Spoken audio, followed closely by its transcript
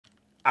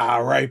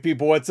Alright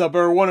people, what's up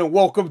everyone, and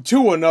welcome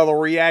to another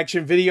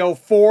reaction video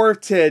for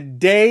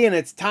today. And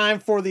it's time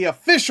for the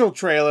official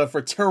trailer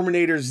for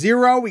Terminator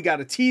 0. We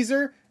got a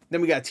teaser, then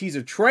we got a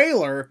teaser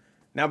trailer,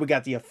 now we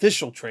got the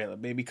official trailer.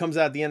 Baby, comes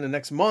out at the end of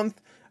next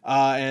month,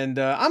 and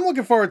I'm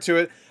looking forward to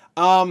it.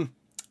 I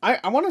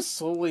want to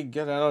slowly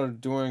get out of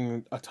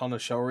doing a ton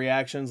of show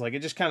reactions. Like, it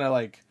just kind of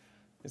like,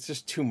 it's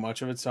just too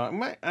much of it. So I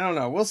don't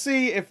know. We'll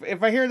see.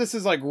 If I hear this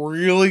is like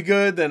really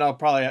good, then I'll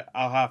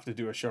have to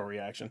do a show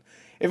reaction.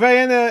 If I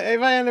end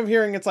up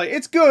hearing it's like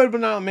it's good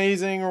but not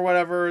amazing or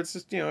whatever, it's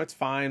just, you know, it's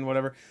fine,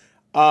 whatever.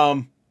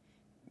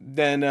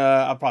 Then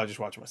I'll probably just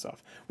watch it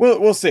myself.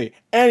 We'll see.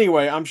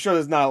 Anyway, I'm sure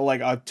there's not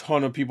like a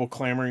ton of people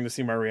clamoring to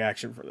see my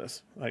reaction for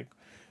this. Like,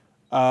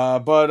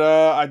 but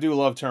I do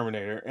love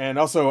Terminator, and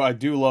also I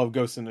do love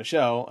Ghost in the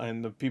Shell,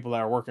 and the people that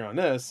are working on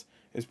this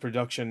is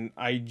Production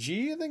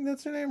IG, I think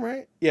that's their name,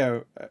 right? Yeah,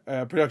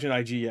 Production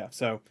IG, yeah.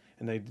 So,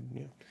 and they,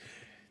 you know,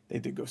 they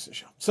did Ghost in the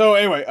Shell. So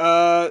anyway,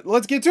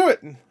 let's get to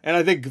it. And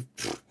I think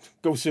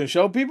Ghost in the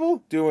Shell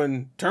people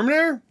doing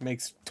Terminator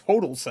makes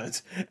total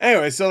sense.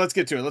 Anyway, so let's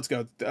get to it. Let's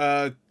go.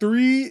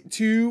 3,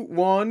 2,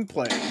 1,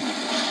 play.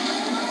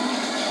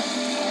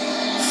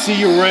 See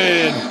you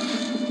red.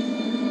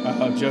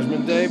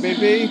 Judgment Day,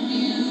 baby.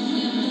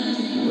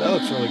 Ooh, that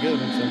looks really good.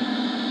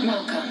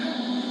 Welcome.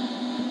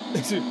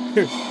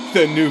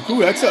 The nuke. Ooh,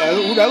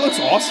 that looks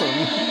awesome.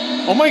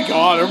 Oh my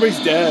god,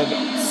 everybody's dead.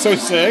 So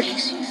sick.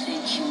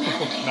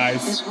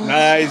 Nice.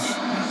 Nice.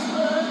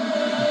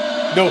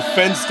 No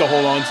fence to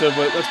hold on to,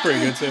 but that's pretty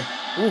good too.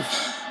 Oof.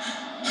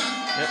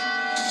 Yep.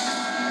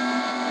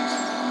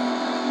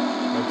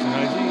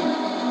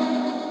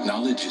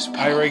 Knowledge is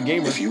power. Irate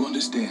gamer. If you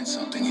understand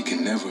something, it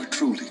can never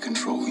truly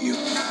control you.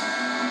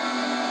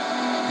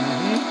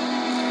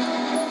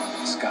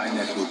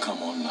 Skynet will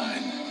come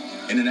online.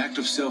 In an act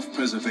of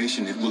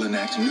self-preservation, it will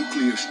enact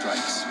nuclear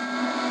strikes.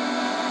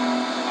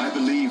 I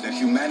believe that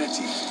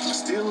humanity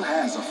still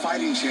has a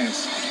fighting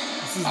chance.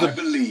 I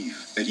believe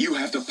that you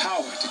have the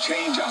power to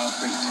change our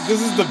fate.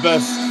 This is the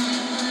best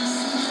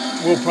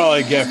we'll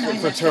probably get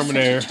for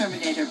Terminator.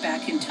 Terminator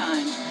back in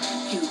time.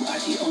 You are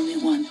the only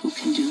one who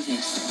can do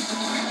this.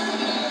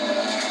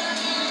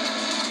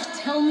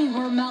 Tell me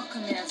where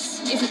Malcolm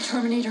is. If the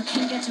Terminator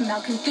can't get to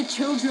Malcolm, the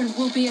children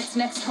will be its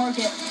next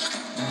target.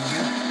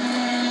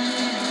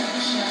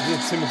 Is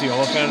it Timothy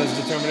Oliphant as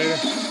the Terminator?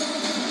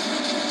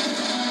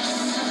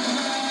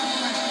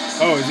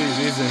 Oh,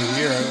 he's a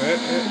hero.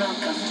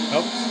 Malcolm,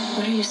 oh.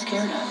 What are you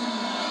scared of?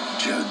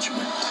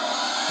 Judgment.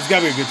 He's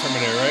got to be a good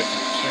Terminator, right?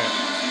 Yeah.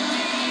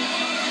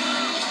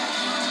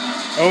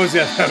 Always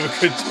got to have a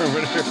good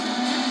Terminator.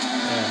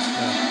 Yeah.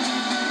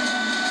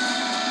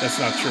 That's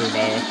not true,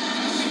 by the way.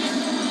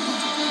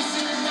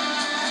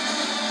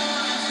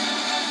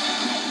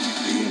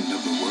 The end of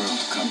the world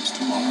comes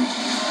tomorrow.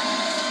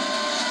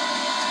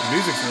 The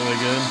music's really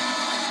good.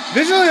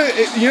 Visually,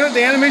 you know,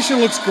 the animation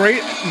looks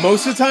great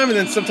most of the time, and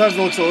then sometimes it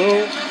looks a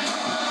little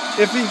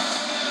iffy.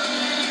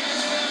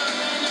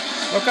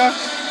 Okay.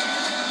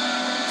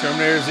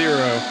 Terminator 0.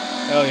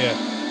 Hell yeah.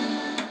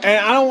 And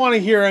I don't want to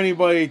hear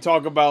anybody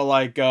talk about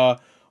like, oh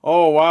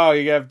wow,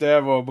 you have to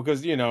have a,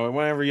 because, you know,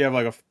 whenever you have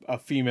like a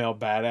female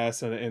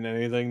badass in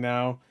anything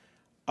now,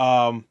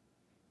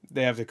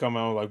 they have to come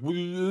out like,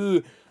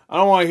 I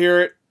don't want to hear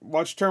it.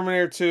 Watch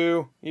Terminator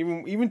 2,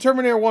 even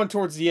Terminator 1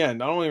 towards the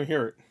end. I don't even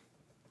hear it.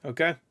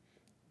 Okay?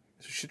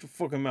 So shut your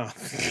fucking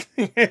mouth.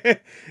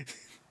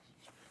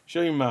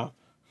 Shut your mouth.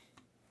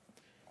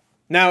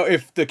 Now,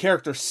 if the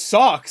character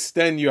sucks,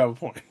 then you have a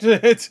point.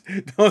 I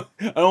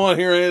don't want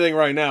to hear anything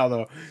right now,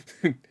 though.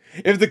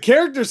 If the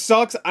character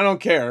sucks, I don't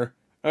care.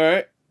 All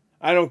right?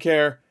 I don't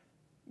care.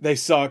 They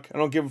suck. I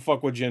don't give a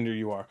fuck what gender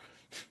you are.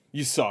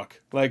 You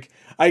suck. Like,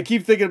 I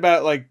keep thinking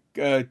about, like,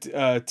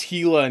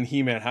 Teela and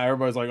He-Man. How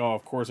everybody's like, oh,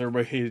 of course,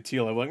 everybody hated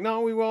Teela. I'm like,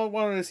 no, we all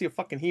wanted to see a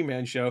fucking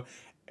He-Man show.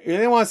 And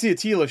they want to see a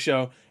Teela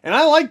show. And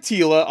I like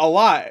Teela a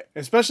lot,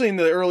 especially in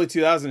the early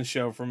 2000s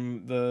show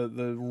from the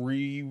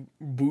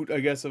reboot, I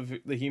guess, of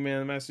the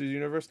He-Man Masters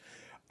Universe.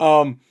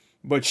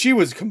 But she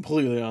was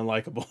completely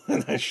unlikable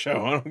in that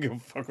show. I don't give a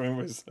fuck what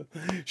anybody said.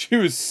 She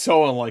was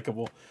so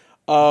unlikable.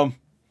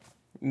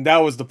 That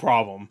was the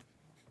problem.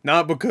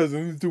 Not because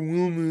it's a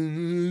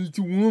woman, it's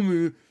a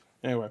woman.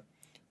 Anyway.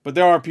 But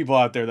there are people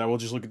out there that will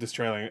just look at this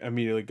trailer and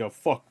immediately go,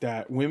 fuck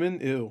that. Women?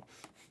 Ew.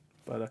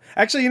 But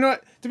actually, you know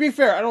what? To be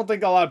fair, I don't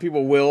think a lot of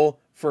people will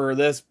for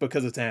this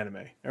because it's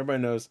anime.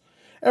 Everybody knows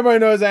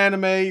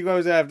anime. You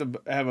always have to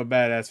have a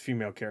badass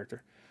female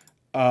character.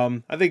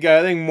 I think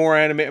more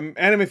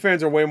anime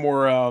fans are way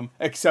more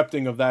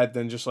accepting of that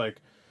than just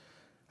like,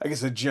 I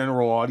guess, a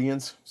general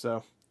audience.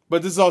 So,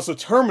 but this is also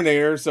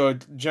Terminator, so a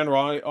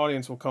general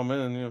audience will come in.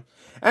 And, you know.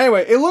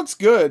 Anyway, it looks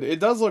good. It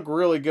does look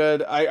really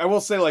good. I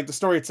will say, like, the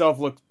story itself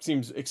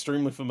seems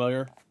extremely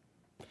familiar.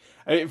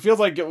 It feels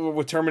like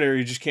with Terminator,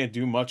 you just can't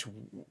do much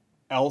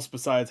else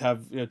besides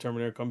have, you know,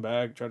 Terminator come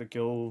back, try to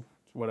kill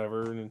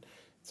whatever, and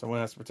someone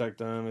has to protect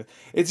them.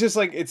 It's just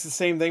like, it's the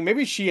same thing.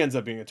 Maybe she ends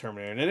up being a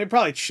Terminator, and it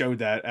probably showed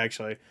that,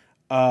 actually.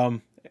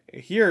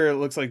 Here, it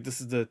looks like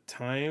this is the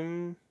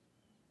time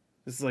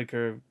This is like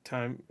her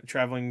time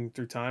traveling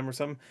through time or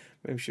something.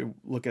 Maybe we should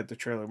look at the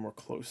trailer more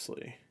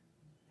closely.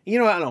 You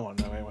know what? I don't want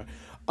to know anyway.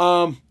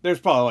 There's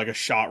probably like a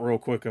shot real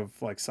quick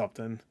of like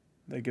something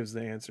that gives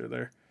the answer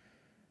there.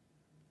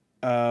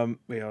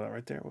 Wait, hold on,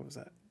 right there. What was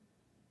that?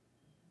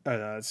 Oh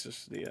no, it's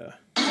just the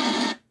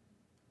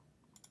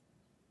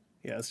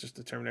yeah, it's just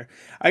the Terminator.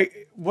 I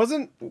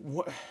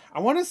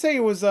want to say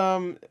it was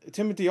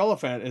Timothy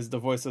Olyphant is the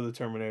voice of the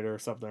Terminator or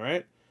something,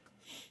 right?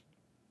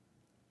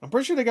 I'm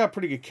pretty sure they got a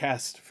pretty good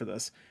cast for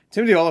this.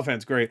 Timothy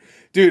Olyphant's great.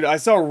 Dude, I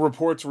saw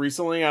reports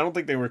recently, I don't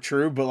think they were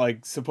true, but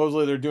like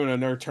supposedly they're doing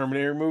another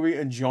Terminator movie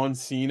and John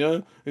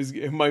Cena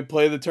might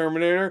play the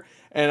Terminator.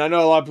 And I know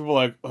a lot of people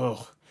are like,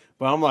 ugh,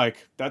 but I'm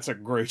like, that's a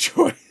great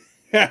choice.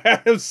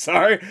 I'm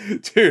sorry,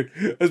 dude.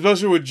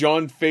 Especially with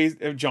John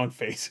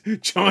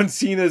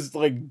Cena's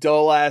like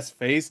dull ass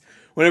face.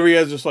 Whenever he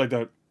has just like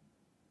that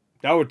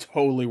would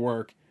totally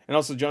work. And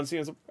also, John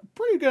Cena's a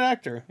pretty good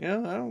actor. You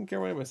know, I don't care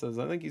what anybody says.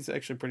 I think he's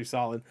actually pretty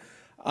solid.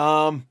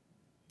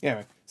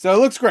 Anyway, so it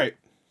looks great.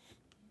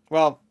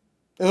 Well,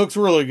 it looks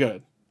really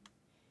good.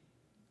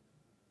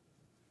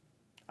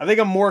 I think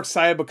I'm more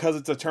excited because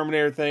it's a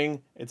Terminator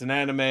thing. It's an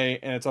anime,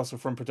 and it's also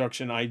from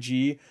production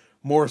IG.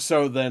 More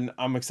so than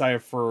I'm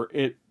excited for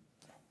it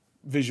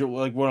visual,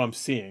 like what I'm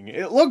seeing.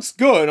 It looks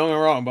good, don't get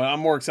me wrong, but I'm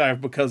more excited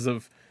because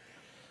of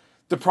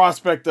the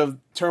prospect of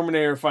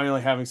Terminator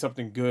finally having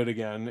something good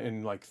again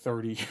in like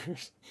 30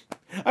 years.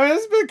 I mean,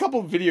 there's been a couple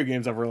of video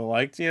games I've really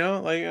liked, you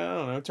know? Like, I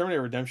don't know,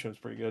 Terminator Redemption was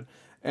pretty good.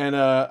 And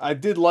I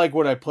did like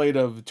what I played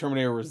of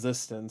Terminator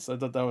Resistance. I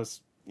thought that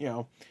was, you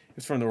know,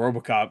 it's from the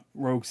RoboCop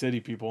Rogue City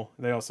people.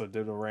 They also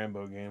did a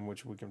Rambo game,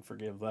 which we can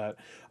forgive that.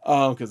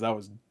 Because that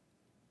was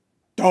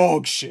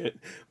dog shit.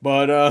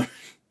 But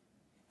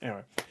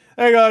anyway,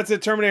 there you go. That's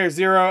it. Terminator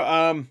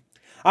Zero.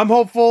 I'm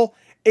hopeful.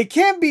 It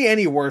can't be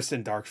any worse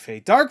than Dark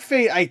Fate. Dark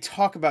Fate I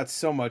talk about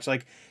so much.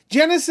 Like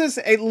Genesis,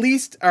 at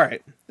least. All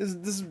right, this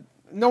is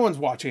no one's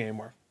watching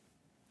anymore,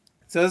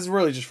 so this is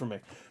really just for me.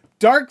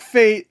 Dark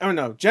Fate. Oh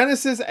no,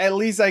 Genesis. At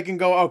least I can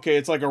go. Okay,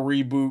 it's like a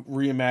reboot,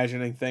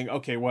 reimagining thing.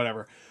 Okay,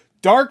 whatever.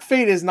 Dark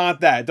Fate is not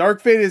that.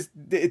 Dark Fate is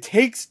it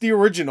takes the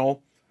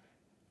original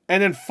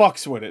and then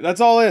fucks with it.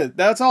 That's all it is.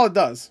 That's all it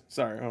does.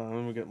 Sorry, hold on,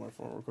 let me get my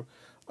phone real quick.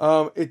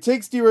 It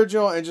takes the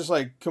original and just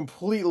like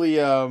completely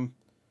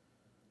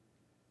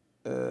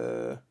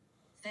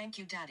Thank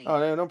you, Daddy.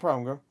 Oh yeah, no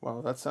problem, girl.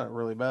 Wow, that sounded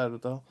really bad,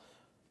 what the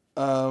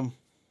hell?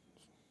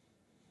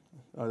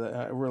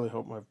 I really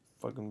hope my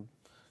fucking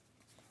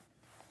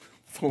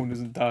phone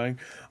isn't dying.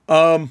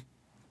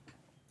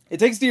 It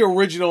takes the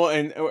original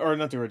and or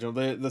not the original,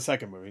 the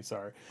second movie,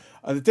 sorry.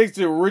 It takes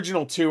the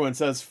original two and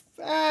says,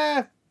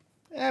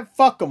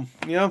 fuck them,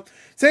 you know?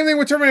 Same thing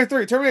with Terminator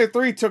 3. Terminator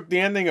 3 took the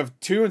ending of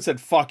 2 and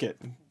said, fuck it.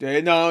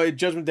 No,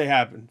 Judgment Day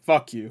happened.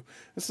 Fuck you.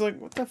 It's like,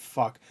 what the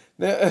fuck?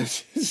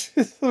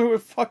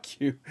 Fuck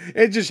you.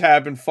 It just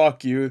happened.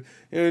 Fuck you.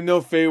 No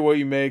fate what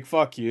you make.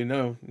 Fuck you.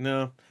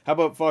 No. How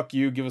about fuck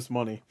you? Give us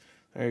money.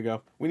 There you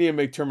go. We need to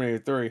make Terminator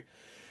 3.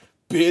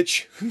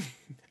 Bitch.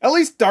 At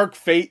least Dark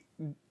Fate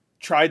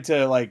tried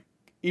to, like,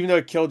 even though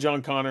it killed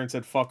John Connor and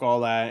said fuck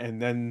all that,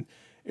 and then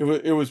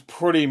it was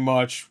pretty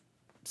much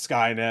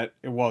Skynet.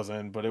 It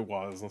wasn't, but it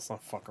was. Let's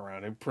not fuck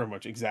around. It pretty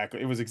much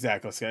it was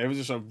exactly Skynet. It was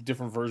just a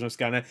different version of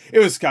Skynet. It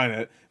was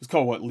Skynet. It was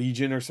called what,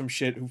 Legion or some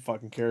shit? Who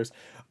fucking cares?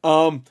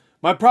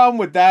 My problem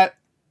with that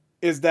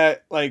is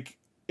that like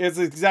it's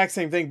the exact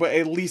same thing, but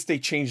at least they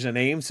changed the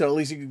name, so at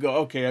least you could go,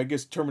 okay, I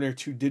guess Terminator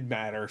 2 did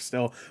matter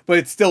still, but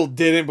it still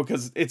didn't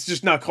because it's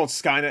just not called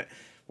Skynet.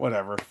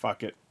 Whatever,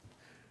 fuck it.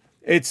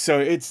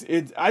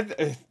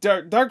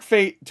 Dark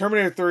Fate,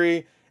 Terminator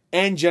 3,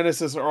 and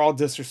Genesis are all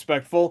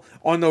disrespectful.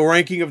 On the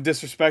ranking of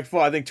disrespectful,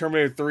 I think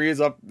Terminator 3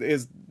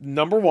 is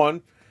number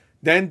 1,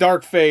 then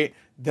Dark Fate,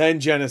 then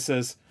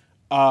Genesis,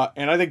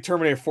 and I think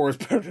Terminator 4 is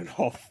better than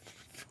all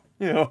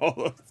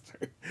those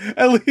three.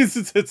 At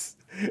least it's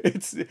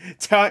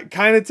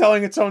kind of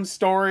telling its own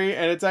story,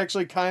 and it's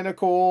actually kind of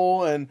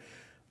cool, and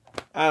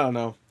I don't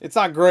know. It's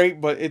not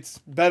great, but it's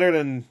better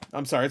than,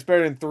 it's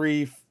better than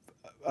 3,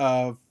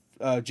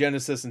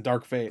 Genesis and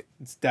Dark Fate.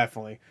 It's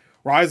definitely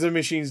Rise of the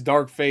Machines,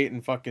 Dark Fate,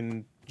 and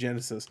fucking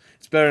Genesis.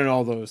 It's better than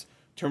all those.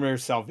 Terminator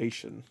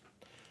Salvation.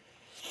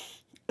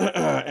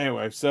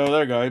 Anyway, so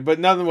there you go. But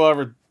nothing will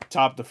ever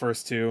top the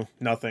first two.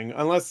 Nothing.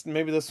 Unless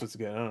maybe this was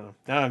good. I don't know.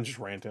 Now I'm just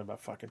ranting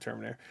about fucking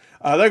Terminator.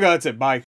 There you go. That's it. Bye.